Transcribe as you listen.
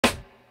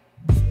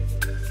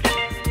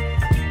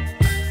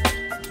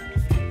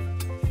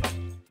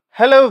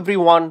Hello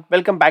everyone,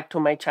 welcome back to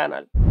my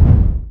channel.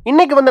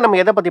 இன்னைக்கு நம்ம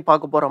எதை பத்தி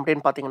பார்க்க போறோம்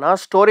அப்படினு பாத்தீங்கன்னா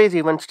storage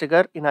events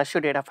trigger in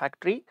Azure Data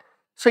Factory.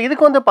 So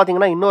இதுக்கு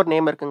பாத்தீங்கன்னா இன்னொரு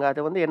நேம் இருக்குங்க.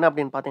 அது என்ன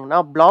அப்படின்னு பாத்தீங்கன்னா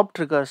blob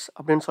triggers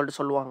அப்படின்னு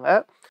சொல்லுவாங்க.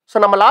 ஸோ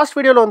நம்ம லாஸ்ட்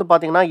வீடியோவில்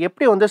பாத்தீங்கன்னா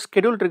எப்படி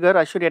schedule trigger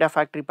Azure Data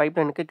Factory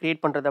பைப்லைனுக்கு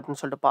create பண்றது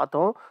அப்படின்னு சொல்லிட்டு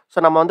பார்த்தோம். ஸோ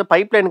நம்ம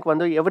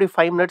பைப்லைனுக்கு every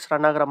 5 minutes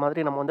ரன் ஆகிற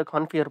மாதிரி நம்ம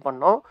கான்ஃபிகர்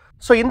பண்ணோம்.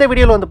 ஸோ இந்த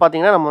வீடியோவில்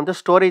பாத்தீங்கன்னா நம்ம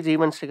storage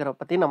events trigger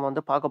பத்தி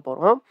நம்ம பார்க்க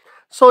போறோம்.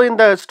 ஸோ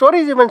இந்த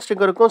ஸ்டோரேஜ் ஈவெண்ட்ஸ்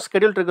ட்ரிகருக்கும்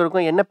ஸ்கெடியூல்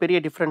ட்ரிகருக்கும் என்ன பெரிய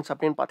டிஃப்ரென்ஸ்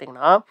அப்படின்னு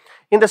பார்த்தீங்கன்னா,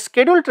 இந்த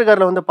ஸ்கெடியூல்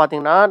ட்ரிகரில்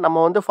பார்த்தீங்கன்னா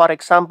நம்ம ஃபார்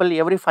எக்ஸாம்பிள்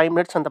எவ்ரி 5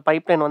 minutes அந்த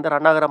பைப்லைன்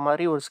ரன் ஆகிற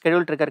மாதிரி ஒரு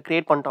ஸ்கெடியூல் ட்ரிகர்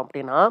கிரியேட் பண்ணிட்டோம்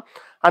அப்படின்னா,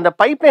 அந்த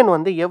பைப்லைன்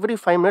எவ்ரி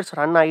 5 minutes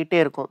ரன் ஆகிட்டே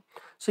இருக்கும்.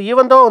 ஸோ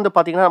ஈவன் தோ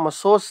பார்த்தீங்கன்னா நம்ம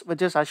source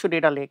which is Azure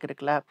data lakh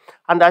இருக்குல்ல,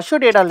 அந்த Azure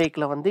டேட்டா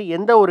லேக்கில்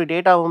எந்த ஒரு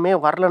டேட்டாவுமே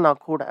வரலனா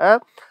கூட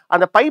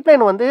அந்த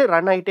பைப்லைன்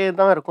ரன் ஆகிட்டே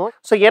தான் இருக்கும்.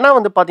 ஸோ ஏன்னா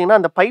பார்த்தீங்கன்னா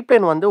அந்த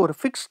பைப்லைன் ஒரு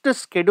ஃபிக்ஸ்டு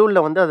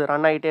ஸ்கெடியூலில் அது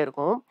ரன் ஆகிட்டே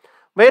இருக்கும்.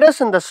 வேறஸ்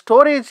இந்த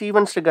ஸ்டோரேஜ்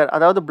ஈவெண்ட்ஸ் ட்ரிகர்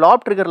அதாவது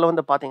பிளாப் ட்ரிகரில்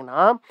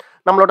பார்த்தீங்கன்னா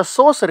நம்மளோட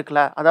சோர்ஸ்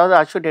இருக்குல்ல, அதாவது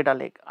Azure டேட்டா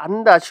லேக்,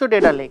 அந்த Azure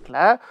டேட்டா லேக்கில்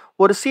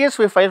ஒரு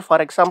CSV ஃபைல்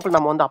ஃபார் எக்ஸாம்பிள்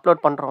நம்ம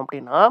அப்லோட் பண்ணுறோம்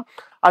அப்படின்னா,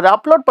 அதை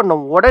அப்லோட் பண்ண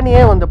உடனே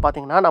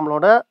பார்த்தீங்கன்னா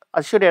நம்மளோட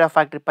Azure data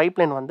factory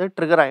pipeline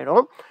trigger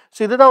ஆகிடும். ஸோ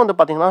இதுதான்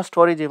பார்த்தீங்கன்னா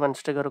ஸ்டோரேஜ்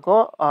ஈவெண்ட்ஸ்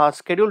ட்ரிகருக்கும்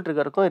ஸ்கெடியூல்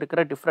ட்ரிகருக்கும்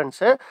இருக்கிற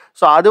டிஃப்ரென்ஸு.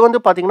 ஸோ அது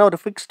பார்த்தீங்கன்னா ஒரு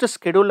ஃபிக்ஸ்டு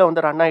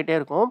ஸ்கெடியூலில் ரன் ஆகிட்டே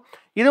இருக்கும்.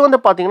 இது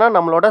பார்த்தீங்கன்னா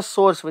நம்மளோட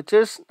source which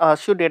is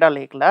Azure data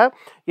லேக்கில்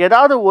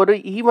ஏதாவது ஒரு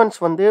ஈவெண்ட்ஸ்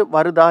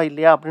வருதா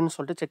இல்லையா அப்படின்னு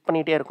சொல்லிட்டு செக்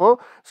பண்ணிகிட்டே இருக்கும்.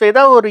 ஸோ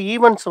ஏதாவது ஒரு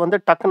ஈவெண்ட்ஸ்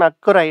டக்குன்னு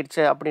அக்கர்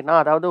ஆயிடுச்சு அப்படின்னா,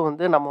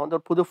 அதாவது நம்ம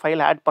ஒரு புது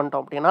ஃபைல் ஆட்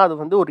பண்ணிட்டோம் அப்படின்னா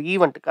அது ஒரு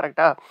ஈவெண்ட்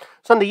கரெக்டாக.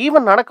 ஸோ அந்த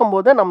ஈவெண்ட்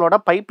நடக்கும்போது நம்மளோட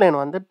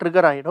பைப்லைன்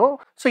ட்ரிகர் ஆகிடும்.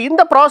 ஸோ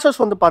இந்த ப்ராசஸ்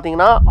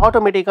பார்த்தீங்கன்னா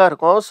ஆட்டோமேட்டிக்காக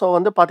இருக்கும். ஸோ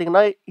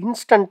பார்த்தீங்கன்னா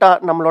இன்ஸ்டண்ட்டாக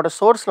நம்மளோட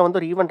சோர்ஸில்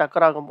ஒரு ஈவெண்ட்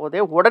அக்கர்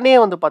ஆகும்போதே உடனே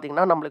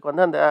பார்த்தீங்கன்னா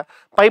நம்மளுக்கு அந்த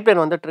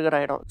பைப்லைன் ட்ரிகர்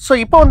ஆகிடும். ஸோ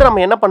இப்போ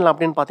நம்ம என்ன பண்ணலாம்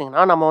அப்படின்னு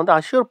பார்த்தீங்கன்னா, நம்ம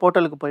Azure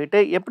போர்ட்டலுக்கு போயிட்டு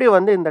எப்படி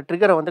இந்த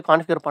ட்ரிகரை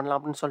கான்ஃபிகர் பண்ணலாம்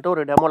அப்படின்னு சொல்லிட்டு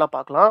ஒரு டெமோவில்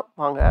பார்க்கலாம்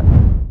வாங்க.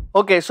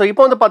 ஓகே, ஸோ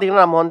இப்போ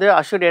பார்த்தீங்கன்னா நம்ம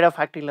Azure டேட்டா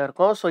ஃபேக்ட்ரியில்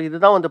இருக்கோம். ஸோ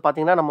இதுதான்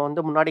பார்த்தீங்கன்னா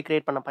நம்ம முன்னாடி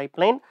கிரியேட் பண்ண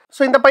பைப்லைன்.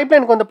 ஸோ இந்த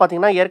பைப்லைனுக்கு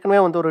பார்த்தீங்கன்னா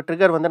ஏற்கனவே ஒரு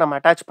ட்ரிகர் நம்ம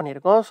அட்டாச்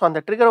பண்ணியிருக்கோம். ஸோ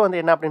அந்த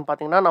ட்ரிகர் என்ன அப்படின்னு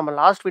பார்த்தீங்கன்னா நம்ம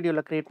லாஸ்ட்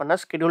வீடியோவில் கிரியேட் பண்ண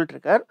ஸ்கெடியூல்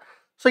ட்ரிகர்.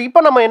 ஸோ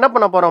இப்போ நம்ம என்ன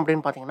பண்ண போகிறோம்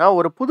அப்படின்னு பார்த்தீங்கன்னா,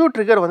 ஒரு புது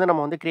ட்ரிகர்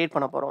நம்ம கிரியேட்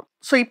பண்ண போகிறோம்.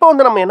 ஸோ இப்போ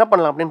நம்ம என்ன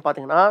பண்ணலாம் அப்படின்னு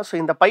பார்த்தீங்கன்னா, ஸோ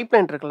இந்த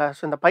பைப்லைன் இருக்குல்ல,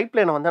 ஸோ இந்த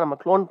பைப்லைனை நம்ம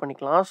க்ளோன்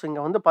பண்ணிக்கலாம். ஸோ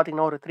இங்கே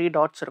பார்த்தீங்கன்னா ஒரு 3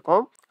 டாட்ஸ்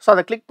இருக்கும். ஸோ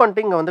அதை கிளிக்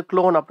பண்ணிட்டு இங்கே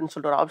க்ளோன் அப்படின்னு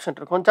சொல்லிட்டு ஒரு ஆப்ஷன்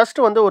இருக்கும். ஜஸ்ட்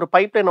ஒரு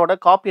பைப்லைனோட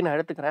காப்பி நான்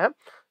எடுத்துக்கிறேன்.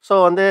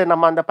 ஸோ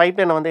நம்ம அந்த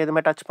பைப்லைனை எதுவுமே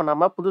டச்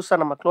பண்ணாமல் புதுசாக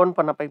நம்ம க்ளோன்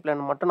பண்ண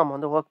பைப்லைனை மட்டும்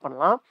நம்ம ஒர்க்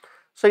பண்ணலாம்.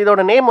 ஸோ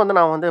இதோட நேம்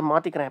நான்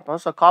மாற்றிக்கிறேன் இப்போ.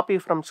 So copy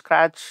from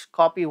scratch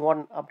copy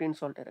 1 அப்படின்னு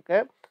சொல்லிட்டு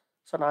இருக்குது.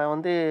 ஸோ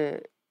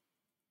நான்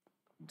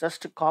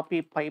just copy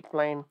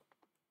pipeline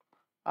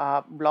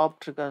flap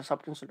triggers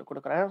அப்படின்னு சொல்லிட்டு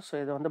கொடுக்குறேன். ஸோ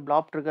இது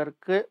பிளாப்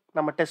ட்ரிகருக்கு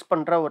நம்ம டெஸ்ட்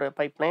பண்ணுற ஒரு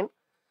பைப்லைன்.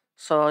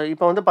 ஸோ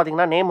இப்போ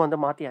பார்த்தீங்கன்னா நேம்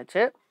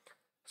மாற்றியாச்சு.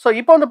 ஸோ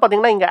இப்போ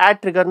பார்த்தீங்கன்னா இங்கே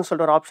ஆட் ட்ரிகர்னு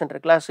சொல்லிட்டு ஒரு ஆப்ஷன்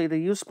இருக்குல்ல, ஸோ இது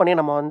யூஸ் பண்ணி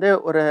நம்ம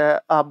ஒரு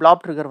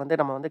பிளாப் ட்ரிகர்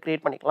நம்ம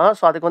கிரியேட் பண்ணிக்கலாம்.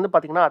 ஸோ அதுக்கு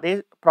பார்த்தீங்கன்னா அதே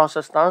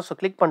ப்ராசஸ் தான். ஸோ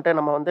கிளிக் பண்ணிட்டு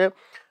நம்ம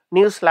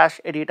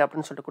new/edit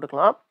அப்படின்னு சொல்லிட்டு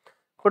கொடுக்கலாம்.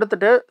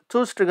 கொடுத்துட்டு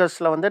சூஸ்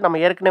ட்ரிகர்ஸில் நம்ம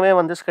ஏற்கனவே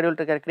ஸ்கெடியூல்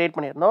ட்ரிகர் கிரியேட்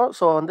பண்ணியிருந்தோம்.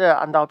 ஸோ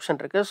அந்த ஆப்ஷன்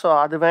இருக்குது. ஸோ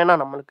அது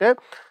வேணாம் நம்மளுக்கு.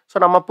 ஸோ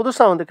நம்ம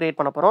புதுசாக கிரியேட்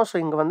பண்ண போகிறோம். ஸோ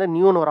இங்கே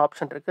நியூன்னு ஒரு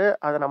ஆப்ஷன் இருக்குது,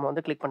 அதை நம்ம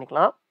கிளிக்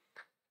பண்ணிக்கலாம்.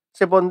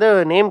 ஸோ இப்போ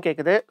நேம்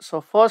கேட்குது.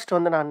 ஸோ ஃபர்ஸ்ட்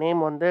நான்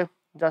நேம்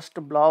ஜஸ்ட்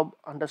blob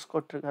 _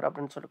 trigger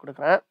அப்படின்னு சொல்லிட்டு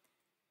கொடுக்குறேன்.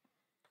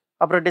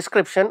 அப்புறம்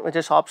டிஸ்கிரிப்ஷன் விச்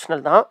இஸ்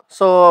ஆப்ஷனல் தான்.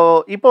 ஸோ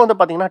இப்போ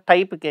பார்த்தீங்கன்னா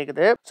டைப்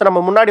கேட்குது. ஸோ நம்ம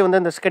முன்னாடி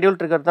இந்த ஸ்கெடியூல்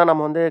ட்ரிகர் தான்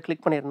நம்ம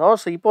கிளிக் பண்ணியிருந்தோம்.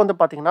 ஸோ இப்போ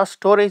பார்த்தீங்கன்னா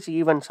ஸ்டோரேஜ்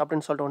ஈவெண்ட்ஸ்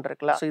அப்படின்னு சொல்லிட்டு ஒன்று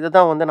இருக்குல்ல, ஸோ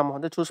இதுதான்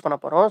நம்ம சூஸ் பண்ண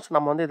போகிறோம். ஸோ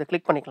நம்ம இதை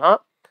கிளிக் பண்ணிக்கலாம்.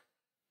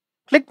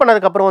 கிளிக்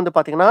பண்ணதுக்கப்புறம்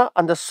பார்த்தீங்கன்னா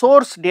அந்த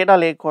சோர்ஸ் டேட்டா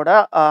லேக்கோட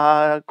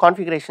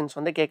கான்ஃபிகரேஷன்ஸ்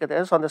கேட்குது.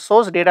 ஸோ அந்த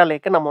சோர்ஸ் டேட்டா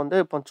லேக்கை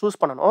நம்ம இப்போ சூஸ்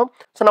பண்ணணும்.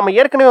 ஸோ நம்ம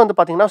ஏற்கனவே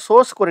பார்த்தீங்கன்னா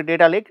சோர்ஸ்க்கு ஒரு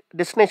டேட்டா லேக்,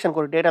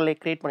 டெஸ்டினேஷனுக்கு ஒரு டேட்டா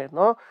லேக் கிரியேட்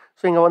பண்ணியிருந்தோம்.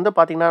 ஸோ இங்கே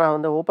பார்த்தீங்கன்னா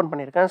நான் ஓப்பன்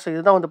பண்ணியிருக்கேன். ஸோ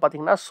இதுதான்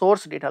பார்த்தீங்கன்னா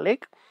சோர்ஸ் டேட்டா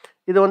லேக்,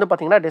 இது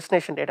பார்த்தீங்கன்னா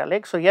டெஸ்டினேஷன் டேட்டா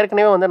லேக். ஸோ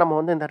ஏற்கனவே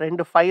நம்ம இந்த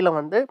 2 ஃபைலை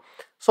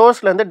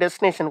சோர்ஸ்லேருந்து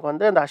டெஸ்டினேஷனுக்கு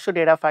அந்த Azure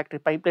டேட்டா ஃபேக்ட்ரி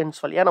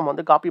பைப்லைன்ஸ் வழியாக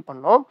நம்ம காப்பி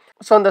பண்ணோம்.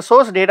 ஸோ அந்த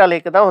சோர்ஸ் டேட்டா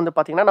லேக்கு தான்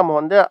பார்த்தீங்கன்னா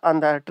நம்ம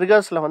அந்த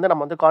ட்ரிகர்ஸில்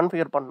நம்ம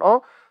கான்ஃபிகர் பண்ணோம்.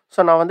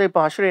 ஸோ நான் இப்போ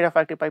Azure டேட்டா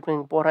ஃபேக்ட்ரி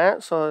பைப்லைன் போகிறேன்.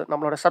 ஸோ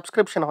நம்மளோட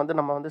சப்ஸ்கிரிப்ஷனை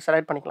நம்ம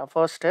செலக்ட் பண்ணிக்கலாம்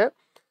ஃபர்ஸ்ட்டு.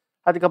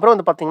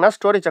 அதுக்கப்புறம் பார்த்தீங்கன்னா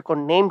ஸ்டோரேஜ்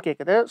அக்கௌண்ட் நேம்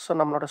கேட்குது. ஸோ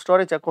நம்மளோட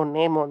ஸ்டோரேஜ் அக்கௌண்ட்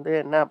நேம்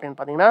என்ன அப்படின்னு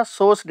பார்த்தீங்கன்னா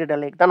சோர்ஸ் டேட்டா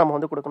லேக் தான் நம்ம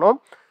கொடுக்கணும்.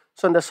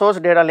 ஸோ இந்த source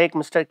data lakh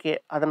mister K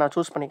அதை நான்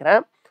சூஸ்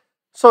பண்ணிக்கிறேன்.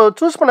 ஸோ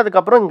சூஸ்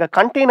பண்ணதுக்கப்புறம் இங்கே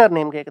கண்டெய்னர்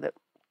நேம் கேட்குது.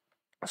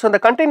 ஸோ இந்த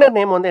கண்டெய்னர்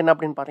நேம் என்ன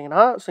அப்படின்னு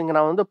பார்த்தீங்கன்னா, ஸோ இங்கே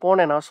நான்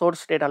போனேன்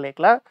சோர்ஸ் டேட்டா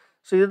லேக்கில்.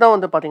 ஸோ இதுதான்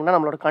பார்த்தீங்கன்னா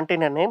நம்மளோட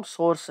கண்டெய்னர் நேம்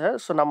சோர்ஸு.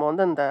 ஸோ நம்ம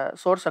இந்த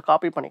சோர்ஸை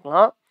காப்பி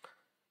பண்ணிக்கலாம்.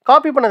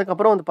 காப்பி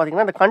பண்ணதுக்கப்புறம்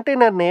பார்த்தீங்கன்னா இந்த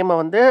கண்டெய்னர் நேமை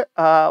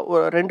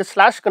ஒரு 2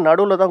 ஸ்லாஷ்க்கு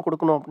நடுவில் தான்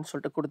கொடுக்கணும் அப்படின்னு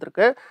சொல்லிட்டு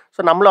கொடுத்துருக்கு.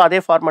 ஸோ நம்மளும் அதே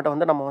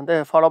ஃபார்மேட்டை நம்ம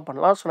ஃபாலோ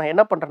பண்ணலாம். ஸோ நான்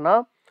என்ன பண்ணுறேன்னா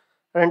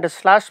 2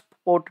 ஸ்லாஷ்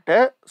போட்டுட்டு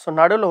ஸோ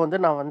நடுவில்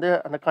நான்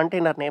அந்த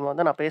கண்டெய்னர் நேமை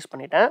நான் பேஸ்ட்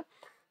பண்ணிட்டேன்.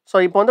 ஸோ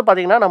இப்போ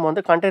பார்த்தீங்கன்னா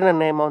நம்ம கண்டெய்னர்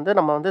நேமை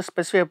நம்ம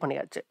ஸ்பெசிஃபை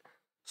பண்ணியாச்சு.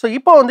 ஸோ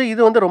இப்போ வந்து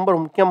இது வந்து ரொம்ப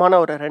முக்கியமான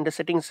ஒரு 2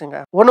 செட்டிங்ஸுங்க.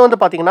 ஒண்ணு வந்து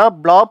பார்த்தீங்கன்னா,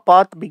 ப்ளாப்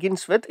பாத்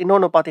பிகின்ஸ் வித்,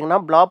 இன்னொன்னு பார்த்தீங்கன்னா,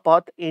 flop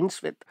path ends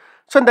with.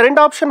 So இந்த 2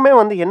 ஆப்ஷனுமே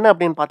வந்து என்ன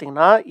அப்படின்னு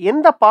பார்த்தீங்கன்னா,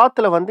 எந்த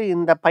பாத்ல வந்து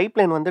இந்த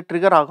பைப்லைன் வந்து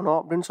ட்ரிகர் ஆகணும்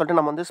அப்படின்னு சொல்லிட்டு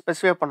நம்ம வந்து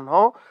ஸ்பெசிஃபை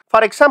பண்ணணும்.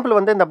 ஃபார் எக்ஸாம்பிள்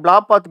வந்து இந்த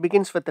ப்ளாப் பாத்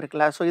பிகின்ஸ் வித்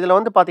இருக்குல்ல, ஸோ இதில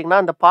வந்து பார்த்தீங்கன்னா,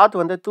 இந்த பாத்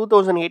வந்து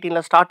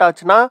 2018ல ஸ்டார்ட்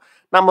ஆச்சுன்னா,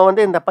 நம்ம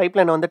வந்து இந்த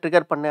பைப்லைனை வந்து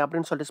ட்ரிகர் பண்ணு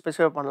அப்படின்னு சொல்லிட்டு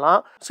ஸ்பெசிஃபை பண்ணலாம்.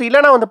 ஸோ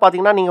இல்லைனா வந்து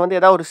பார்த்தீங்கன்னா, நீங்க வந்து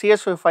ஏதாவது ஒரு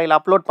CSV ஃபைல்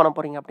அப்லோட் பண்ண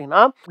போறீங்க அப்படின்னா,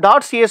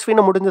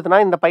 .csvன்னு முடிஞ்சதுன்னா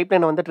இந்த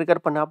பைப்லைனை வந்து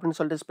ட்ரிகர் பண்ணு அப்படின்னு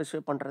சொல்லிட்டு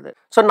ஸ்பெசிஃபை பண்றது.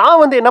 ஸோ நான்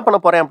வந்து என்ன பண்ண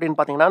போறேன் அப்படின்னு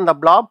பார்த்தீங்கன்னா, இந்த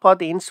ப்ளாப்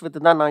பாத் எண்ட்ஸ் வித்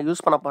தான் நான்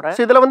யூஸ் பண்ண போறேன்.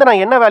 ஸோ இதில வந்து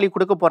நான் என்ன வேல்யூ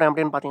குடுக்க போறேன்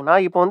அப்படின்னு பார்த்தீங்கன்னா,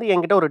 இப்போ வந்து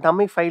என்கிட்ட ஒரு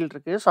டம்மி ஃபைல்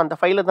இருக்கு. ஸோ அந்த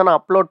ஃபைல தான் நான்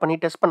அப்லோட் பண்ணி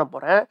டெஸ்ட் பண்ண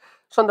போறேன்.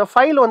 ஸோ அந்த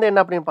ஃபைல் வந்து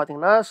என்ன அப்படின்னு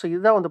பார்த்தீங்கன்னா, ஸோ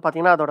இதுதான் வந்து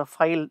பார்த்தீங்கன்னா அதோட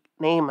ஃபைல்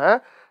நேமு.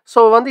 ஸோ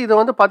வந்து இது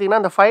வந்து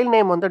பார்த்தீங்கன்னா, அந்த ஃபைல்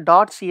நேம் வந்து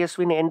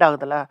 .csvன்னு எண்ட்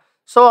ஆகுதுல்ல.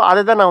 ஸோ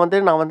அதுதான் நான்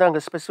வந்து அங்க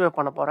ஸ்பெசிஃபை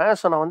பண்ண போறேன்.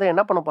 ஸோ நான் வந்து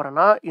என்ன பண்ண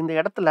போறேன்னா, இந்த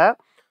இடத்துல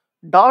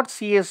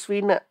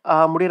 .csvன்னு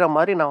முடியிற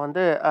மாரி நான்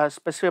வந்து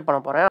ஸ்பெசிஃபை பண்ண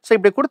போறேன். ஸோ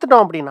இப்படி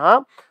குடுத்துட்டோம் அப்படின்னா,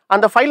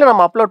 அந்த ஃபைல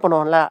நம்ம அப்லோட்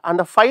பண்ணுவோம்ல,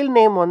 அந்த ஃபைல்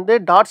நேம் வந்து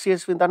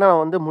 .csv தானே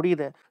வந்து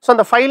முடியுது. ஸோ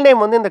அந்த ஃபைல்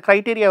நேம் வந்து இந்த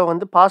கிரைட்டீரியாவ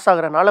வந்து பாஸ்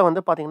ஆகுறனால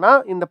வந்து பார்த்தீங்கன்னா,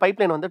 இந்த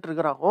பைப்லைன் வந்து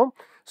ட்ரிகர் ஆகும்.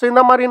 ஸோ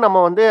இந்த மாரி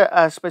நம்ம வந்து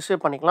ஸ்பெசிஃபை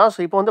பண்ணிக்கலாம்.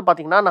 ஸோ இப்போ வந்து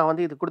பார்த்தீங்கன்னா, நான்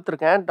வந்து இது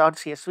குடுத்துருக்கேன்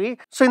 .csv.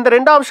 ஸோ இந்த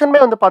 2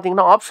 ஆப்ஷனுமே வந்து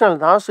பார்த்தீங்கன்னா, ஆப்ஷனல்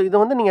தான். ஸோ இது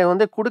வந்து நீங்க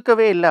வந்து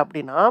குடுக்கவே இல்ல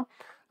அப்படின்னா,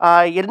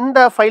 எந்த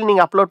ஃபைல்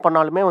நீங்க அப்லோட்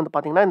பண்ணாலுமே வந்து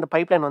பார்த்தீங்கன்னா, இந்த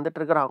பைப்லைன் வந்து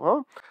ட்ரிகர் ஆகும்.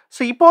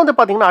 ஸோ இப்போ வந்து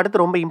பார்த்தீங்கன்னா,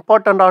 அடுத்து ரொம்ப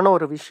இம்பார்ட்டன்ட்டான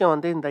ஒரு விஷயம்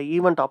வந்து இந்த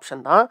ஈவென்ட் ஆப்ஷன்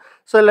தான்.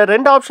 ஸோ இதில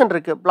 2 ஆப்ஷன்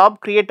இருக்கு. ப்ளாப்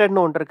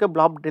கிரியேட்டட்ன்னு ஒன்று இருக்கு.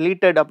 ப்ளாப்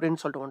டெலீட்டட் அப்படின்னு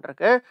சொல்லிட்டு ஒன்று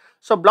இருக்கு.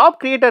 ஸோ ப்ளாப்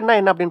கிரியேட்டட்னா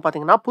என்ன அப்படின்னு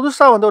பார்த்தீங்கன்னா,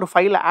 புதுசா வந்து ஒரு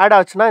ஃபைல் ஆட்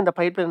ஆச்சுன்னா, இந்த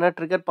பைப்லைன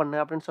ட்ரிகர் பண்ணு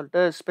அப்படின்னு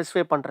சொல்லிட்டு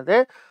ஸ்பெசிஃபை பண்றது.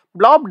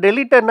 ப்ளாப்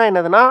டெலீட்டட்னா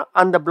என்னதுன்னா,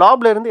 அந்த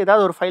ப்ளாப்ல இருந்து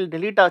ஏதாவது ஒரு ஃபைல்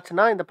டெலீட்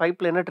ஆச்சுன்னா, இந்த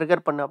பைப்லைன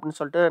ட்ரிகர் பண்ணு அப்படின்னு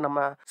சொல்லிட்டு நம்ம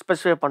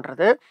ஸ்பெசிஃபை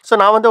பண்றது. ஸோ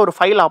நான் வந்து ஒரு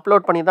ஃபைல்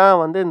அப்லோட் பண்ணி தான்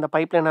வந்து இந்த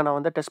பைப்லைன நான்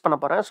வந்து டெஸ்ட் பண்ண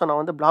போறேன். ஸோ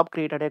நான் வந்து ப்ளாப்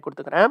கிரியேட்டடே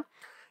குடுத்துக்கிறேன்.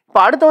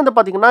 இப்போ அடுத்து வந்து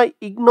பார்த்தீங்கன்னா,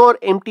 இக்னோர்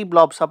எம்ப்டி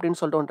ப்ளாப்ஸ் அப்படின்னு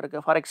சொல்லிட்டு ஒன்று இருக்கு.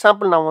 ஃபார்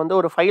எக்ஸாம்பிள் நான் வந்து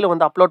ஒரு ஃபைல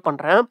வந்து அப்லோட்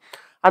பண்றேன்.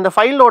 அந்த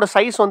ஃபைலோட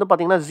சைஸ் வந்து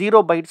பார்த்தீங்கன்னா,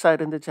 0 பைட்ஸா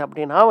இருந்துச்சு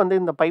அப்படின்னா வந்து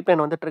இந்த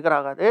பைப்லைன் வந்து ட்ரிகர்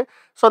ஆகாது.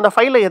 ஸோ அந்த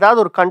ஃபைல்ல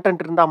ஏதாவது ஒரு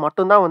கன்டென்ட் இருந்தா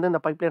மட்டும் தான் வந்து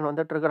இந்த பைப்லைன்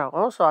வந்து ட்ரிகர்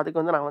ஆகும். ஸோ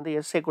அதுக்கு வந்து நான் வந்து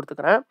எஸ்ஸே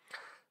குடுத்துக்கிறேன்.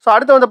 ஸோ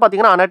அடுத்து வந்து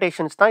பார்த்தீங்கன்னா,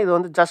 அனோடேஷன்ஸ் தான். இது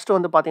வந்து ஜஸ்ட்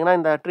வந்து பார்த்தீங்கன்னா,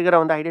 இந்த ட்ரிகர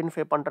வந்து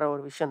ஐடென்டிஃபை பண்ற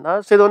ஒரு விஷயம் தான்.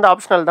 ஸோ இது வந்து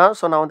ஆப்ஷனல் தான்.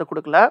 ஸோ நான் வந்து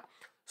குடுக்கல.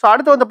 ஸோ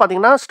அடுத்து வந்து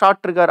பார்த்தீங்கன்னா, ஸ்டார்ட்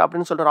ட்ரிகர்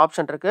அப்படின்னு சொல்லிட்டு ஒரு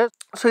ஆப்ஷன் இருக்கு.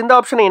 ஸோ இந்த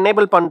ஆப்ஷனை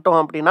எனேபிள் பண்ணிட்டோம்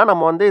அப்படின்னா,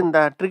 நம்ம வந்து இந்த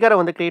ட்ரிகரை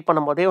வந்து கிரியேட்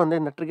பண்ணும்போதே வந்து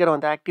இந்த ட்ரிகர்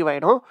வந்து ஆக்டிவ்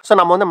ஆயிடும். ஸோ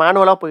நம்ம வந்து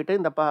மேனுவலா போயிட்டு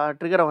இந்த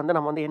ட்ரிகரை வந்து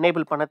நம்ம வந்து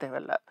எனேபிள் பண்ண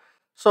தேவையில்ல.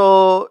 ஸோ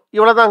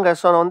இவ்வளோதாங்க.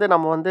 ஸோ வந்து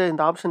நம்ம வந்து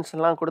இந்த ஆப்ஷன்ஸ்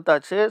எல்லாம்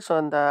குடுத்தாச்சு. ஸோ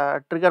இந்த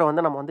ட்ரிகரை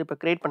வந்து நம்ம வந்து இப்போ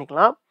கிரியேட்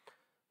பண்ணிக்கலாம்.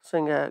 ஸோ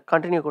இங்க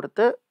கன்டின்யூ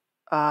குடுத்து,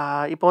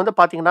 இப்போ வந்து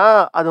பார்த்தீங்கன்னா,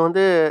 அது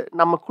வந்து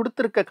நம்ம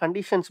குடுத்திருக்க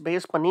கண்டிஷன்ஸ்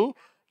பேஸ் பண்ணி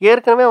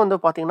ஏற்கனவே வந்து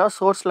பார்த்தீங்கன்னா,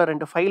 சோர்ஸ்ல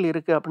 2 ஃபைல்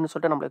இருக்கு அப்படின்னு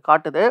சொல்லிட்டு நம்மளுக்கு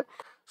காட்டுது.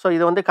 ஸோ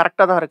இது வந்து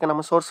கரெக்ட்டா தான் இருக்கு.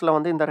 நம்ம சோர்ஸ்ல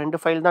வந்து இந்த 2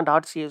 ஃபைல் தான்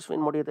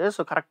 .csvன்னு முடியுது.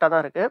 ஸோ கரெக்ட்டா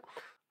தான் இருக்கு.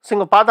 ஸோ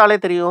இங்க பார்த்தாலே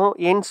தெரியும்,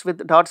 எண்ட்ஸ்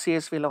வித்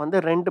 .csvல வந்து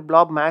 2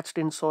 ப்ளாப் மேட்ச்ட்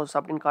இன் சோர்ஸ்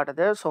அப்படின்னு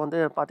காட்டுது. ஸோ வந்து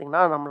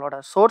பார்த்தீங்கன்னா, நம்மளோட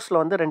சோர்ஸ்ல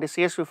வந்து 2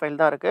 CSV ஃபைல்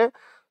தான் இருக்கு.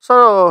 ஸோ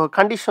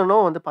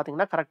கண்டிஷனும் வந்து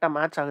பார்த்தீங்கன்னா, கரெக்ட்டா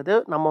மேட்ச் ஆகுது.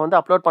 நம்ம வந்து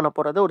அப்லோட் பண்ண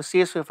போறது ஒரு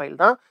CSV ஃபைல்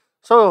தான்.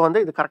 ஸோ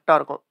வந்து இது கரெக்ட்டா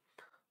இருக்கும்.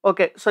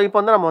 ஓகே. ஸோ இப்போ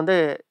வந்து நம்ம வந்து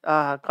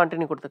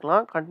கன்டின்யூ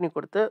குடுத்துக்கலாம். கன்டின்யூ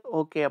குடுத்து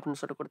ஓகே அப்படின்னு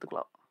சொல்லிட்டு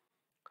குடுத்துக்கலாம்.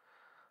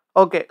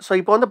 ஓகே. ஸோ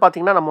இப்போ வந்து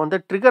பார்த்தீங்கன்னா, நம்ம வந்து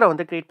ட்ரிகர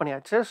வந்து கிரியேட்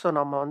பண்ணியாச்சு. ஸோ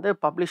நம்ம வந்து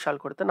பப்ளிஷ்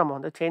ஆல் குடுத்து நம்ம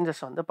வந்து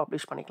சேஞ்சஸ் வந்து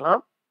பப்ளிஷ்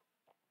பண்ணிக்கலாம்.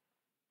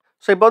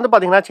 ஸோ இப்போ வந்து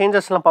பார்த்தீங்கன்னா,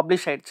 சேஞ்சஸ்லாம்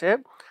பப்ளிஷ் ஆயிடுச்சு.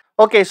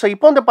 ஓகே. ஸோ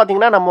இப்போ வந்து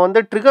பார்த்தீங்கன்னா, நம்ம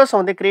வந்து ட்ரிகர்ஸ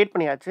வந்து கிரியேட்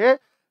பண்ணியாச்சு.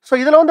 ஸோ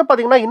இதில வந்து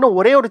பார்த்தீங்கன்னா, இன்னும்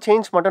ஒரே ஒரு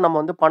சேஞ்ச் மட்டும் நம்ம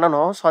வந்து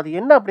பண்ணணும். ஸோ அது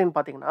என்ன அப்படின்னு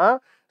பார்த்தீங்கன்னா,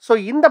 ஸோ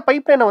இந்த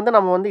பைப்லைன வந்து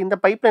நம்ம வந்து இந்த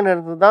பைப்லைன்ல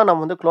இருந்து தான்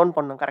நம்ம வந்து குளோன்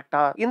பண்ணணும்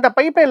கரெக்ட்டா? இந்த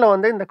பைப்லைன்ல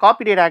வந்து இந்த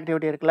காப்பி டேட்டா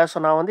ஆக்டிவிட்டி இருக்குல்ல. ஸோ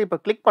நான் வந்து இப்போ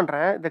கிளிக்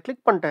பண்றேன். இத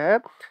கிளிக் பண்ணிட்டு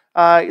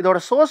இதோட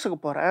சோர்ஸ்க்கு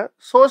போறேன்.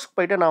 சோர்ஸ்க்கு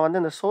போயிட்டு நான் வந்து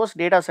இந்த சோர்ஸ்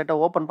டேட்டா செட்ட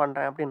ஓப்பன்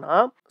பண்றேன் அப்படின்னா,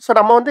 ஸோ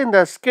நம்ம வந்து இந்த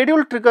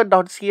schedule trigger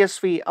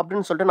 .csv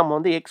அப்படின்னு சொல்லிட்டு நம்ம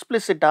வந்து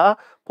எக்ஸ்பிளிசிட்டா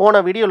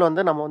போன வீடியோல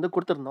வந்து நம்ம வந்து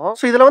குடுத்திருந்தோம்.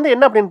 ஸோ இதில வந்து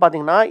என்ன அப்படின்னு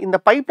பார்த்தீங்கன்னா, இந்த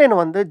பைப்லைன்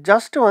வந்து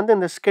ஜஸ்ட் வந்து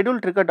இந்த schedule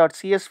trigger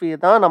 .csv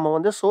தான் நம்ம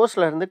வந்து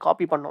சோர்ஸ்ல இருந்து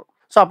காப்பி பண்ணோம்.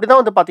 ஸோ அப்படிதான்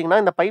வந்து பார்த்தீங்கன்னா,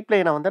 இந்த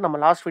பைப்லைன வந்து நம்ம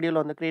லாஸ்ட்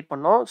வீடியோல வந்து கிரியேட்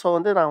பண்ணோம். ஸோ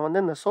வந்து நான்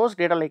வந்து இந்த சோர்ஸ்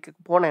டேட்டா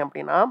லேக்குக்கு போனேன்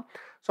அப்படின்னா,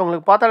 ஸோ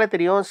உங்களுக்கு பார்த்தாலே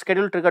தெரியும்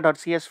schedule trigger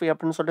 .csv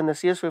அப்படின்னு சொல்லிட்டு இந்த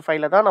CSV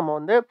ஃபைல தான் நம்ம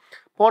வந்து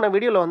போன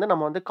வீடியோல வந்து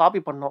நம்ம வந்து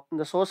காப்பி பண்ணோம்.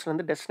 இந்த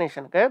சோர்ஸ்லேருந்து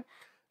டெஸ்டினேஷனுக்கு.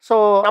 ஸோ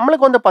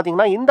நம்மளுக்கு வந்து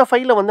பார்த்தீங்கன்னா, இந்த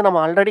ஃபைல வந்து நம்ம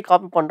ஆல்ரெடி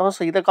காப்பி பண்ணிட்டோம்.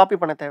 ஸோ இத காப்பி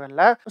பண்ண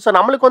தேவையில்ல. ஸோ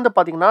நம்மளுக்கு வந்து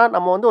பார்த்தீங்கன்னா,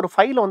 நம்ம வந்து ஒரு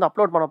ஃபைல வந்து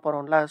அப்லோட் பண்ண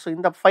போறோம்ல. ஸோ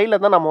இந்த ஃபைல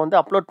தான் நம்ம வந்து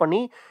அப்லோட் பண்ணி,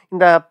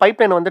 இந்த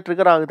பைப்லைன் வந்து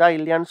ட்ரிகர் ஆகுதா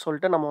இல்லையான்னு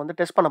சொல்லிட்டு நம்ம வந்து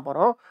டெஸ்ட் பண்ண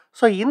போறோம்.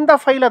 ஸோ இந்த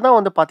ஃபைல தான்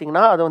வந்து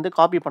பார்த்தீங்கன்னா, அத வந்து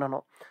காப்பி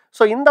பண்ணணும்.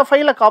 ஸோ இந்த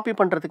ஃபைல காப்பி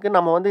பண்றதுக்கு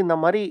நம்ம வந்து இந்த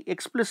மாரி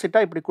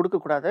எக்ஸ்பிளிசிட்டா இப்படி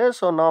குடுக்கக்கூடாது.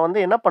 ஸோ நான்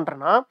வந்து என்ன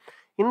பண்றேன்னா,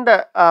 இந்த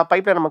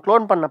பைப்லைன் நம்ம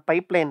குளோன் பண்ண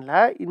பைப்லைன்ல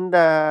இந்த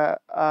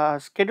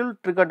schedule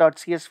trigger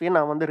 .csv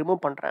நான் வந்து ரிமூவ்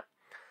பண்றேன்.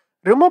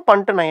 ரிமூவ்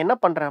பண்ணிட்டு நான் என்ன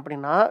பண்றேன்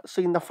அப்படின்னா, ஸோ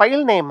இந்த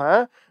ஃபைல் நேம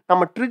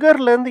நம்ம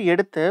ட்ரிகர்லேருந்து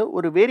எடுத்து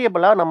ஒரு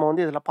வேரியபிளா நம்ம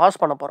வந்து இதில பாஸ்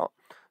பண்ண போறோம்.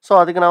 ஸோ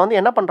அதுக்கு நான் வந்து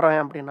என்ன பண்றேன்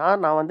அப்படின்னா,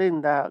 நான் வந்து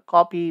இந்த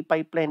காப்பி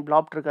பைப்லைன்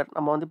ப்ளாப் ட்ரிகர்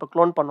நம்ம வந்து இப்போ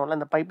குளோன் பண்ணோம்ல,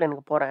 இந்த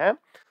பைப்லைனுக்கு போறேன்.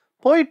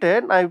 போயிட்டு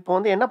நான் இப்போ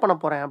வந்து என்ன பண்ண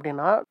போறேன்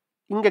அப்படின்னா,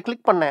 இங்க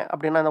கிளிக் பண்ணேன்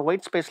அப்படின்னா, அந்த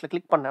ஒயிட் ஸ்பேஸ்ல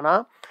கிளிக் பண்ணேன்னா,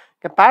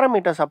 இங்க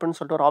பாராமீட்டர்ஸ் அப்படின்னு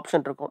சொல்லிட்டு ஒரு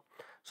ஆப்ஷன் இருக்கும்.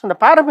 ஸோ இந்த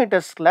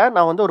பேராமீட்டர்ஸ்ல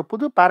நான் வந்து ஒரு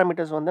புது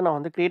பேராமீட்டர்ஸ் வந்து நான்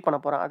வந்து கிரியேட் பண்ண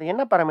போறேன். அது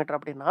என்ன பேராமீட்டர்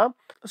அப்படின்னா,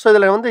 ஸோ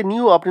இதுல வந்து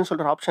நியூ அப்படின்னு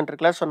சொல்ற ஒரு ஆப்ஷன்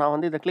இருக்குல்ல. ஸோ நான்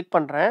வந்து இத கிளிக்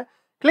பண்றேன்.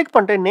 கிளிக்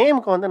பண்ணிட்டு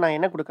நேம்க்கு வந்து நான்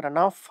என்ன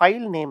குடுக்குறேன்னா,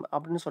 ஃபைல் நேம்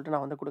அப்படின்னு சொல்லிட்டு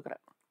நான் வந்து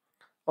குடுக்குறேன்.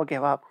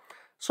 ஓகேவா?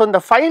 ஸோ இந்த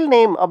ஃபைல்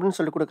நேம் அப்படின்னு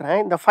சொல்லி குடுக்குறேன்.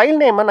 இந்த ஃபைல்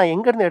நேம நான்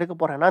எங்கேருந்து எடுக்க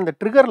போறேன்னா, இந்த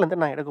ட்ரிகர்லேருந்து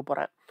நான் எடுக்க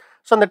போறேன்.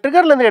 ஸோ அந்த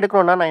ட்ரிகர்லேருந்து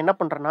எடுக்கணும்னா நான் என்ன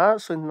பண்றேன்னா,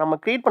 ஸோ நம்ம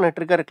கிரியேட் பண்ண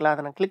ட்ரிகர் இருக்குல்ல,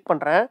 அத நான் கிளிக்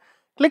பண்றேன்.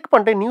 கிளிக்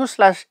பண்ணிட்டு நியூ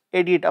ஸ்லாஷ்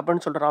எடிட்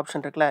அப்படின்னு சொல்ற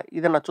ஆப்ஷன் இருக்குல்ல,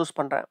 இத நான் சூஸ்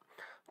பண்றேன்.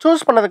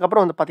 சூஸ்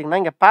பண்ணதுக்கப்புறம் வந்து பார்த்தீங்கன்னா,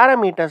 இங்க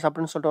பாராமீட்டர்ஸ்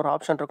அப்படின்னு சொல்லிட்டு ஒரு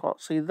ஆப்ஷன் இருக்கும்.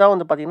 ஸோ இதுதான்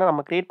வந்து பார்த்தீங்கன்னா,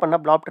 நம்ம கிரியேட் பண்ண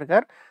பிளாப்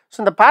ட்ரிகர். ஸோ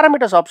இந்த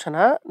பாராமீட்டர்ஸ்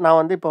ஆப்ஷன நான்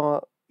வந்து இப்போ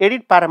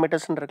எடிட்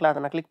பாராமீட்டர்ஸ்ன்னு இருக்குல்ல,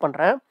 அத நான் கிளிக்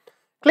பண்றேன்.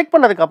 கிளிக்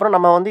பண்ணதுக்கப்புறம்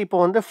நம்ம வந்து இப்போ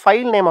வந்து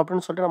ஃபைல் நேம்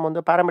அப்படின்னு சொல்லிட்டு நம்ம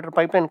வந்து பாராமீட்டர்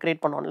பைப்லைன்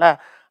கிரியேட் பண்ணோம்ல,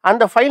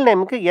 அந்த ஃபைல்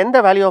நேமுக்கு எந்த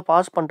வேல்யூவ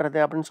பாஸ் பண்றது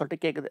அப்படின்னு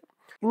சொல்லிட்டு கேட்குது.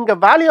 இங்க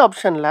வேல்யூ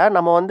ஆப்ஷன்ல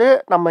நம்ம வந்து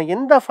நம்ம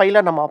எந்த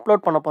ஃபைல நம்ம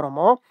அப்லோட் பண்ண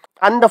போறோமோ,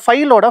 அந்த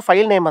ஃபைலோட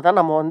ஃபைல் நேம தான்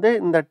நம்ம வந்து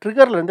இந்த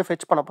ட்ரிகர்ல இருந்து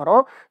ஃபெட்ச் பண்ண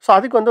போறோம். ஸோ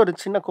அதுக்கு வந்து ஒரு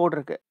சின்ன கோட்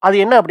இருக்கு. அது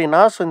என்ன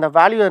அப்படின்னா, ஸோ இந்த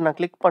வேல்யூவ நான்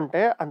கிளிக்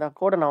பண்ணிட்டு அந்த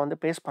கோட நான் வந்து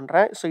பேஸ்ட்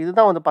பண்றேன். ஸோ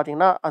இதுதான் வந்து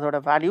பார்த்தீங்கன்னா, அதோட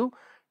வேல்யூ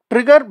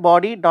ட்ரிகர்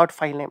பாடி டாட்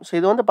ஃபைல் நேம். ஸோ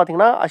இது வந்து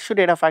பார்த்தீங்கன்னா, அஷ்யூர்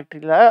டேட்டா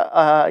ஃபேக்டரியில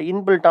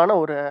இன்பில்ட்டான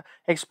ஒரு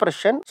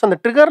எக்ஸ்பிரஷன். ஸோ அந்த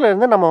ட்ரிகர்ல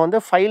இருந்து நம்ம வந்து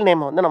ஃபைல்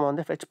நேம வந்து நம்ம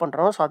வந்து ஃபெட்ச்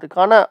பண்றோம். ஸோ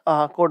அதுக்கான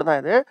கோட் தான்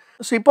இது.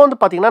 ஸோ இப்போ வந்து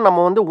பார்த்தீங்கன்னா,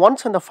 நம்ம வந்து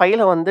ஒன்ஸ் அந்த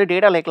ஃபைல வந்து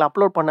டேட்டா லேக்ல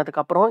அப்லோட்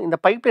பண்ணதுக்கப்புறம் இந்த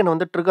பைப்லைன்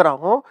வந்து ட்ரிகர்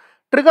ஆகும்.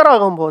 ட்ரிகர்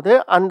ஆகும்போது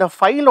அந்த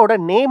ஃபைலோட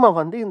நேம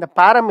வந்து இந்த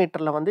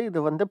பாராமீட்டர்ல வந்து இது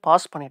வந்து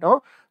பாஸ் பண்ணிடும்.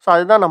 ஸோ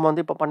அதுதான் நம்ம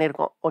வந்து இப்போ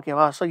பண்ணியிருக்கோம்.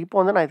 ஓகேவா? ஸோ இப்போ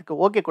வந்து நான்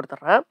இதுக்கு ஓகே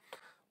குடுத்துடுறேன்.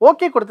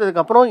 ஓகே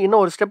குடுத்ததுக்கப்புறம்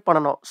இன்னும் ஒரு ஸ்டெப்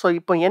பண்ணணும். ஸோ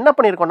இப்போ என்ன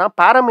பண்ணியிருக்கோம்னா,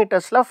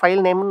 பாராமீட்டர்ஸ்ல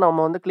ஃபைல் நேம்னு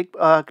நம்ம வந்து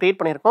கிரியேட்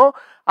பண்ணியிருக்கோம்.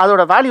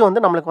 அதோட வேல்யூ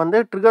வந்து நம்மளுக்கு வந்து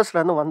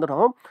ட்ரிகர்ஸ்லேருந்து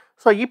வந்துடும்.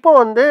 ஸோ இப்போ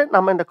வந்து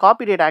நம்ம இந்த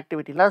காப்பி டேட்டா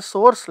ஆக்டிவிட்டில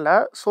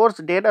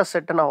சோர்ஸ் டேட்டா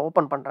செட்ட நான்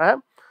ஓப்பன் பண்றேன்.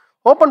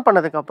 ஓப்பன்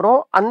பண்ணதுக்கப்புறம்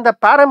அந்த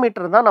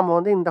பாராமீட்டர் தான் நம்ம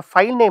வந்து இந்த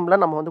ஃபைல்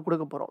நேம்ல நம்ம வந்து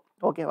குடுக்க போறோம்.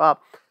 ஓகேவா?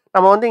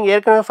 நம்ம வந்து இங்க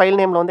ஏற்கனவே ஃபைல்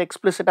நேம்ல வந்து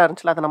எக்ஸ்பிளிசிட்டா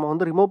இருந்துச்சுல்ல, அத நம்ம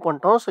வந்து ரிமூவ்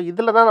பண்ணிட்டோம். ஸோ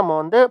இதுல தான் நம்ம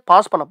வந்து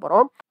பாஸ் பண்ண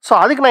போறோம். ஸோ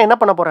அதுக்கு நான் என்ன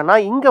பண்ண போறேன்னா,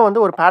 இங்க வந்து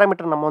ஒரு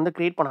பாராமீட்டர் நம்ம வந்து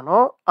கிரியேட்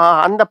பண்ணணும்.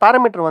 அந்த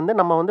பாராமீட்டர் வந்து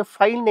நம்ம வந்து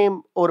ஃபைல் நேம்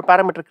ஒரு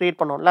பாராமீட்டர் கிரியேட்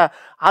பண்ணோம்ல,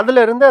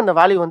 அதுல இருந்து அந்த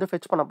வேல்யூ வந்து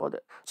ஃபெட்ச் பண்ண போகுது.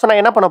 ஸோ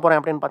நான் என்ன பண்ண போறேன்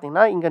அப்படின்னு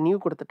பார்த்தீங்கன்னா, இங்க நியூ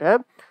குடுத்துட்டு,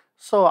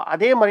 ஸோ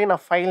அதே மாரி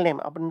நான் ஃபைல்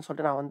நேம் அப்படின்னு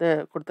சொல்லிட்டு நான் வந்து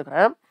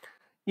குடுத்துக்கிறேன்.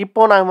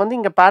 இப்போ நான் வந்து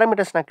இங்க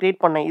பாராமீட்டர்ஸ் நான் கிரியேட்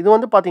பண்ணேன். இது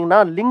வந்து பார்த்தீங்கன்னா,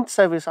 லிங்க்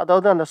சர்வீஸ்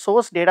அதாவது அந்த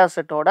சோர்ஸ் டேட்டா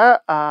செட்டோட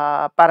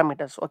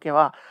பாராமீட்டர்ஸ்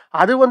ஓகேவா?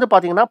 அது வந்து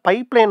பார்த்தீங்கன்னா,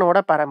 பைப்லைனோட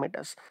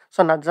பாராமீட்டர்ஸ்.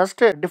 ஸோ நான்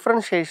ஜஸ்ட்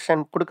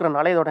டிஃபரன்ஷியேஷன்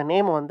குடுக்குறனால இதோட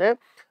நேம் வந்து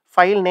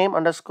ஃபைல் நேம்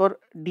அண்டர்ஸ்கோர்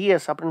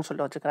டிஎஸ் அப்படின்னு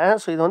சொல்லிட்டு வச்சுக்கிறேன்.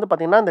 ஸோ இது வந்து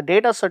பார்த்தீங்கன்னா, இந்த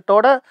டேட்டா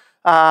செட்டோட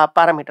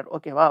பாராமீட்டர்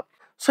ஓகேவா?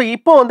 ஸோ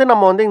இப்போ வந்து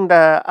நம்ம வந்து இந்த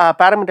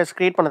பாராமீட்டர்ஸ்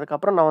கிரியேட்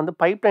பண்ணதுக்கப்புறம் நான் வந்து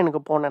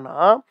பைப்லைனுக்கு போனேன்னா,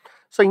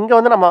 ஸோ இங்க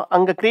வந்து நம்ம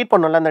அங்க கிரியேட்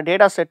பண்ணோம்ல, அந்த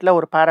டேட்டா செட்ல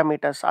ஒரு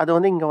பாராமீட்டர்ஸ் அது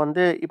வந்து இங்க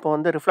வந்து இப்போ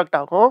வந்து ரிஃப்ளெக்ட்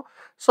ஆகும்.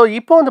 ஸோ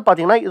இப்போ வந்து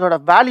பார்த்தீங்கன்னா, இதோட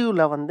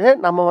வேல்யூல வந்து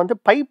நம்ம வந்து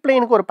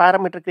பைப்லைனுக்கு ஒரு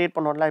பாராமீட்டர் கிரியேட்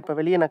பண்ணோம்ல. இப்போ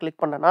வெளிய நான்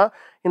கிளிக் பண்ணேன்னா,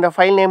 இந்த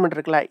ஃபைல் நேம்ன்னு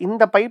இருக்குல்ல,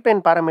 இந்த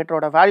பைப்லைன்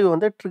பாராமீட்டரோட வேல்யூ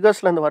வந்து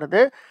ட்ரிகர்ஸ்லேருந்து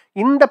வருது.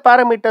 இந்த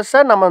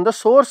பாராமீட்டர்ஸ நம்ம வந்து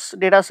சோர்ஸ்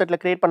டேட்டா செட்ல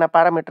கிரியேட் பண்ண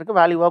பாராமீட்டருக்கு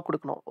வேல்யூவா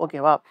குடுக்கணும்.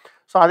 ஓகேவா?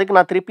 ஸோ அதுக்கு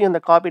நான் திருப்பியும்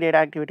இந்த காப்பி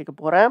டேட்டா ஆக்டிவிட்டிக்கு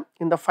போறேன்.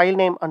 இந்த ஃபைல்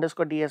நேம்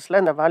அண்டர்ஸ்கோர்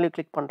டிஎஸ்ல இந்த வேல்யூ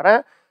கிளிக்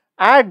பண்றேன்.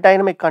 ஆட்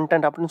டைனமிக்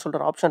கன்டென்ட் அப்படின்னு சொல்ற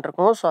ஒரு ஆப்ஷன்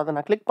இருக்கும். ஸோ அத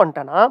நான் கிளிக்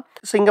பண்ணிட்டேன்னா,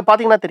 ஸோ இங்க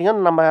பார்த்தீங்கன்னா தெரியும்,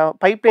 நம்ம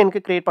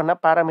பைப்லைனுக்கு கிரியேட் பண்ண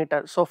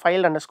parameter. So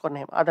file underscore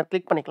name அத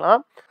கிளிக்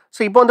பண்ணிக்கலாம்.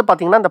 ஸோ இப்போ வந்து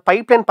பார்த்தீங்கன்னா, இந்த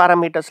பைப்லைன்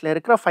பாராமீட்டர்ஸ்ல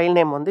இருக்கிற ஃபைல்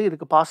நேம் வந்து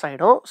இதுக்கு பாஸ்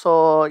ஆயிடும். ஸோ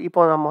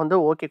இப்போ நம்ம வந்து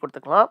ஓகே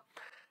குடுத்துக்கலாம்.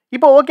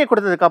 இப்போ ஓகே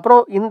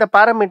குடுத்ததுக்கப்புறம் இந்த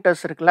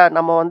பாராமீட்டர்ஸ் இருக்குல்ல,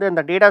 நம்ம வந்து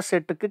இந்த டேட்டா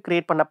செட்டுக்கு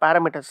கிரியேட் பண்ண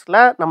பாராமீட்டர்ஸ்ல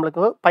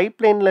நம்மளுக்கு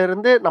பைப்லைன்ல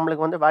இருந்து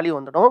நம்மளுக்கு வந்து வேல்யூ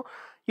வந்துடும்.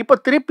 இப்போ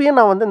திருப்பியும்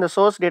நான் வந்து இந்த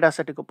சோர்ஸ் டேட்டா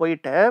செட்டுக்கு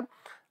போயிட்டு,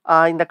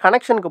 இந்த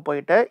கனெக்ஷனுக்கு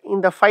போயிட்டு,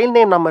 இந்த ஃபைல்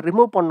நேம் நம்ம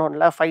ரிமூவ்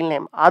பண்ணோம்ல ஃபைல்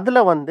நேம், அதுல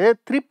வந்து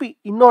திருப்பி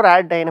இன்னொரு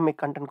ஆட் டைனமிக்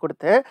கன்டென்ட்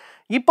குடுத்து,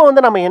 இப்போ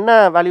வந்து நம்ம என்ன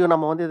வேல்யூ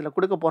நம்ம வந்து இதுல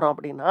குடுக்க போறோம்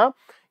அப்படின்னா,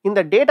 இந்த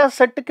டேட்டா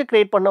செட்டுக்கு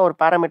கிரியேட் பண்ண ஒரு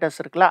பாராமீட்டர்ஸ்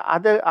இருக்குல்ல,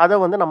 அத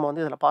வந்து நம்ம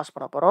வந்து இதுல பாஸ்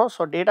பண்ண போறோம்.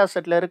 ஸோ டேட்டா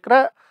செட்ல இருக்கிற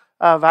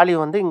வேல்யூ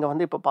வந்து இங்க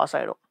வந்து இப்போ பாஸ்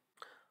ஆயிடும்.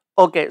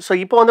 ஓகே. ஸோ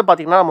இப்போ வந்து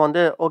பார்த்தீங்கன்னா, நம்ம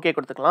வந்து ஓகே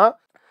குடுத்துக்கலாம்.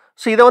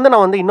 ஸோ இத வந்து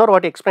நான் வந்து இன்னொரு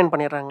வாட்டி எக்ஸ்ப்ளைன்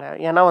பண்ணிடுறேங்க.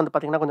 ஏன்னா வந்து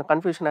பார்த்தீங்கன்னா, கொஞ்சம்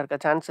கன்ஃப்யூஷனா இருக்க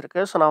சான்ஸ்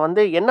இருக்கு. ஸோ நான்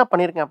வந்து என்ன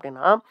பண்ணியிருக்கேன்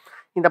அப்படின்னா,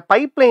 இந்த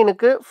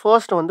பைப்லைனுக்கு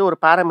ஃபர்ஸ்ட் வந்து ஒரு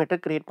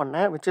பாராமீட்டர் கிரியேட்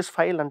பண்ணேன். Which is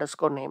file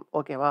underscore name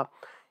ஓகேவா?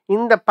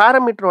 இந்த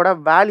பாராமீட்டரோட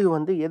வேல்யூ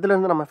வந்து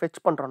எதுலேருந்து நம்ம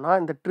ஃபெட்ச் பண்றோம்னா,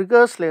 இந்த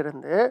ட்ரிகர்ஸ்ல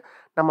இருந்து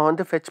நம்ம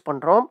வந்து ஃபெட்ச்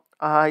பண்றோம்.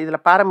 இதுல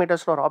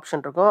பாராமீட்டர்ஸ்னு ஒரு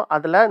ஆப்ஷன் இருக்கும்.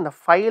 அதுல இந்த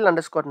ஃபைல்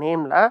அண்டர்ஸ்கோர்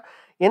நேம்ல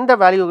எந்த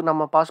வேல்யூ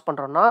நம்ம பாஸ்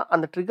பண்றோம்னா,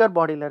 அந்த ட்ரிகர்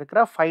பாடியில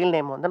இருக்கிற ஃபைல்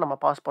நேம் வந்து நம்ம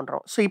பாஸ்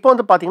பண்றோம். ஸோ இப்போ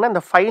வந்து பார்த்தீங்கன்னா,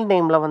 இந்த ஃபைல்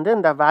நேம்ல வந்து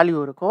இந்த வேல்யூ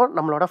இருக்கும்.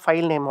 நம்மளோட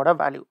ஃபைல் நேமோட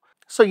வேல்யூ.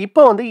 ஸோ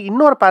இப்போ வந்து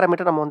இன்னொரு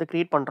பாராமீட்டர் நம்ம வந்து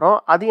கிரியேட் பண்றோம்.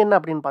 அது என்ன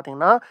அப்படின்னு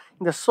பார்த்தீங்கன்னா,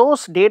 இந்த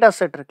சோர்ஸ் டேட்டா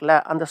செட் இருக்குல்ல,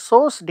 அந்த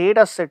சோர்ஸ்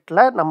டேட்டா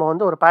செட்ல நம்ம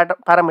வந்து ஒரு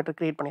பாராமீட்டர்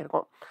கிரியேட்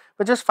பண்ணியிருக்கோம்.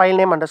 Which is file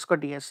name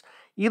underscore DS.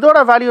 இதோட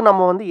வேல்யூ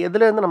நம்ம வந்து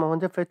எதுலேருந்து நம்ம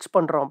வந்து ஃபெட்ச்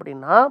பண்றோம்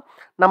அப்படின்னா,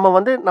 நம்ம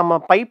வந்து நம்ம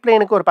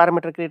பைப்லைனுக்கு ஒரு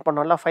பாராமீட்டர் கிரியேட்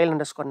பண்ணோம்ல, ஃபைல்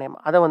அண்டர்ஸ்கோர் நேம்.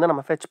 அத வந்து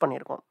நம்ம ஃபெட்ச்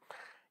பண்ணியிருக்கோம்.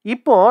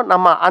 இப்போ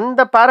நம்ம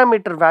அந்த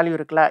பாராமீட்டர் வேல்யூ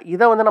இருக்குல்ல,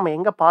 இத வந்து நம்ம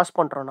எங்க பாஸ்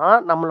பண்றோம்னா,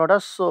 நம்மளோட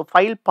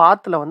ஃபைல்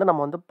பாத்ல வந்து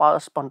நம்ம வந்து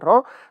பாஸ்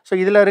பண்றோம். ஸோ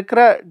இதுல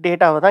இருக்கிற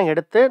டேட்டாவ தான்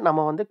எடுத்து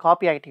நம்ம வந்து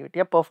காப்பி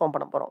ஆக்டிவிட்டியா பெர்ஃபார்ம்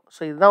பண்ண போறோம்.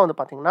 ஸோ இதுதான் வந்து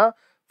பார்த்தீங்கன்னா,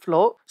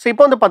 ஃப்ளோ. ஸோ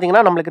இப்போ வந்து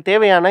பார்த்தீங்கன்னா, நம்மளுக்கு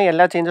தேவையான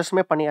எல்லா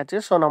சேஞ்சஸுமே பண்ணியாச்சு.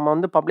 ஸோ நம்ம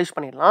வந்து பப்ளிஷ்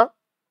பண்ணிடலாம்.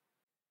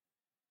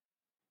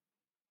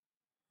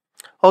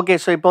 ஓகே.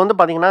 ஸோ இப்போ வந்து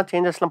பார்த்தீங்கன்னா,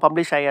 சேஞ்சஸ்லாம்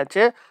பப்ளிஷ்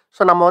ஆயாச்சு.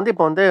 ஸோ நம்ம வந்து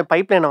இப்போ வந்து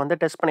பைப்லைனை வந்து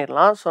டெஸ்ட்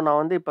பண்ணிடலாம். ஸோ நான்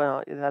வந்து இப்போ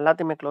இது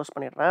எல்லாத்தையுமே க்ளோஸ்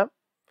பண்ணிடுறேன்.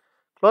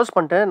 க்ளோஸ்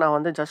பண்ணிட்டு நான்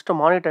வந்து ஜஸ்ட்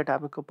மானிட்டர்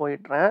டேபுக்கு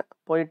போயிடுறேன்.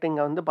 போயிட்டு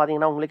இங்கே வந்து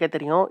பார்த்தீங்கன்னா, உங்களுக்கே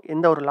தெரியும்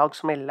எந்த ஒரு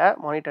லாக்ஸுமே இல்ல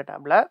மானிட்டர்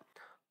டேப்ல.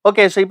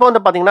 ஓகே. ஸோ இப்போ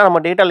வந்து பார்த்தீங்கன்னா,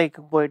 நம்ம டேட்டா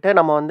லேக்குக்கு போயிட்டு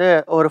நம்ம வந்து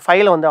ஒரு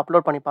ஃபைல வந்து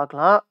அப்லோட் பண்ணி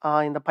பார்க்கலாம்.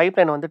 இந்த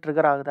பைப்லைன் வந்து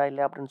ட்ரிகர் ஆகுதா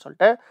இல்லையா அப்படின்னு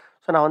சொல்லிட்டு.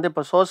 ஸோ நான் வந்து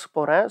இப்போ சோர்ஸ்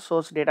போறேன்.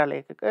 Source data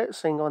லேக்குக்கு.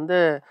 ஸோ இங்க வந்து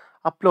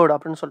அப்லோட்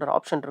அப்படின்னு சொல்லிட்டு ஒரு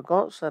ஆப்ஷன்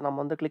இருக்கும். ஸோ நம்ம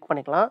வந்து கிளிக்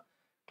பண்ணிக்கலாம்.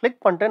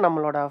 கிளிக் பண்ணிட்டு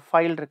நம்மளோட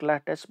ஃபைல் இருக்குல்ல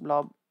டெஸ்ட்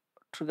பிளாப்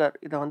ட்ரிகர்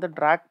இதை வந்து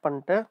ட்ராக்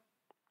பண்ணிட்டு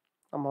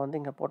நம்ம வந்து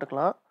இங்கே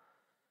போட்டுக்கலாம்.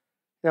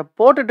 இதை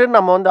போட்டுட்டு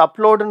நம்ம வந்து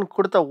அப்லோடுன்னு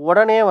கொடுத்த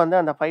உடனே வந்து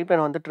அந்த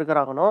பைப்லைன் வந்து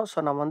ட்ரிகர் ஆகணும். ஸோ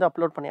நம்ம வந்து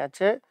அப்லோட்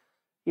பண்ணியாச்சு.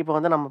 இப்போ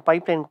வந்து நம்ம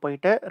பைப்லைனுக்கு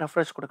போயிட்டு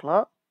ரெஃப்ரெஷ்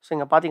கொடுக்கலாம். ஸோ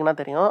இங்கே பார்த்தீங்கன்னா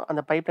தெரியும்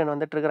அந்த பைப்லைன்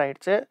வந்து ட்ரிகர்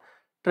ஆயிடுச்சு.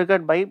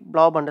 Triggered by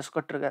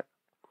blob_trigger.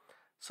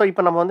 ஸோ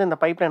இப்போ நம்ம வந்து இந்த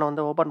பைப்லைனை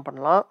வந்து ஓப்பன்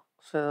பண்ணலாம்.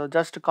 So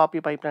just copy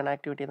pipeline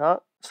activity தான்.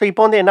 ஸோ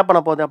இப்போ வந்து என்ன பண்ண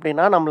போகுது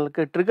அப்படின்னா,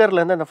 நம்மளுக்கு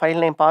ட்ரிகர்லேருந்து அந்த ஃபைல்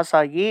நேம் பாஸ்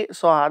ஆகி,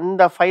 ஸோ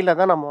அந்த ஃபைலை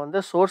தான் நம்ம வந்து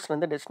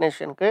சோர்ஸ்லேருந்து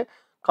டெஸ்டினேஷனுக்கு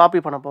காப்பி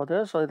பண்ண போகுது.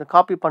 ஸோ இது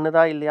காப்பி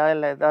பண்ணுதா இல்லையா,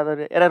 இல்லை ஏதாவது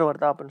ஒரு எரர்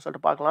வருதா அப்படின்னு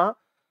சொல்லிட்டு பார்க்கலாம்.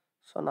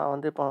 ஸோ நான்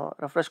வந்து இப்போ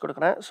ரெஃப்ரெஷ்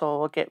கொடுக்குறேன். ஸோ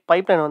ஓகே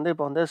பைப்லைன் வந்து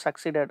இப்போ வந்து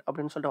சக்சீடட்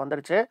அப்படின்னு சொல்லிட்டு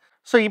வந்துருச்சு.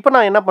 ஸோ இப்போ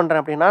நான் என்ன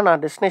பண்ணுறேன் அப்படின்னா,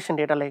 நான் டெஸ்டினேஷன்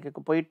டேட்டா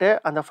லேக்குக்கு போயிட்டு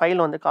அந்த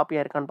ஃபைல் வந்து காப்பி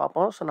ஆயிருக்கான்னு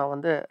பார்ப்போம். ஸோ நான்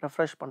வந்து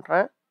ரெஃப்ரெஷ்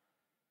பண்ணுறேன்.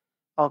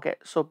 Okay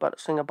super.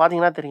 ஸோ இங்கே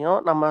பார்த்தீங்கன்னா தெரியும்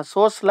நம்ம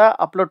சோர்ஸில்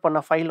அப்லோட் பண்ண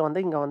ஃபைல் வந்து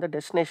இங்கே வந்து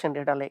destination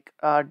data lakh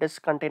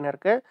desk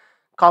கண்டெய்னருக்கு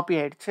copy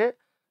ஆயிடுச்சு.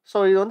 ஸோ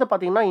இது வந்து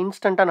பார்த்தீங்கன்னா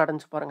இன்ஸ்டண்ட்டாக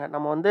நடந்துச்சு பாருங்கள்.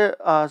 நம்ம வந்து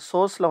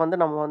சோர்ஸில் வந்து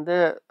நம்ம வந்து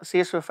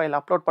CSV ஃபைல்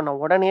அப்லோட் பண்ண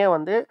உடனே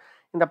வந்து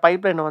இந்த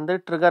பைப்லைன் வந்து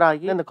ட்ரிகர்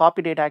ஆகி இந்த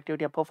காப்பி டேட்டா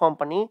ஆக்டிவிட்டியை பெர்ஃபார்ம்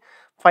பண்ணி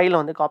ஃபைலை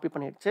வந்து காப்பி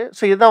பண்ணிடுச்சு.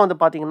 ஸோ இதுதான் வந்து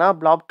பார்த்தீங்கன்னா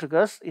பிளாப்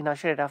ட்ரிகர்ஸ் இன்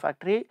Azure டேட்டா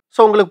ஃபேக்டரி. ஸோ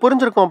உங்களுக்கு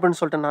புரிஞ்சிருக்கும் அப்படின்னு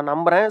சொல்லிட்டு நான்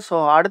நம்புறேன். ஸோ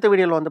அடுத்த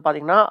வீடியோவில் வந்து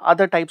பார்த்தீங்கன்னா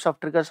அதர் டைப்ஸ்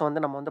ஆஃப் ட்ரிகர்ஸ்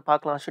வந்து நம்ம வந்து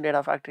பார்க்கலாம் Azure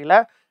டேட்டா ஃபேக்டரியில்.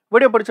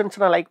 வீடியோ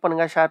பிடிச்சிருந்துச்சுன்னா லைக்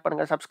பண்ணுங்கள், ஷேர்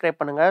பண்ணுங்கள், சப்ஸ்கிரைப்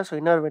பண்ணுங்கள். ஸோ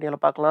இன்னொரு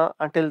வீடியோவில் பார்க்கலாம்.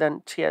 அன்டில் தென்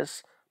சியர்ஸ்,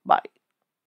 பாய்.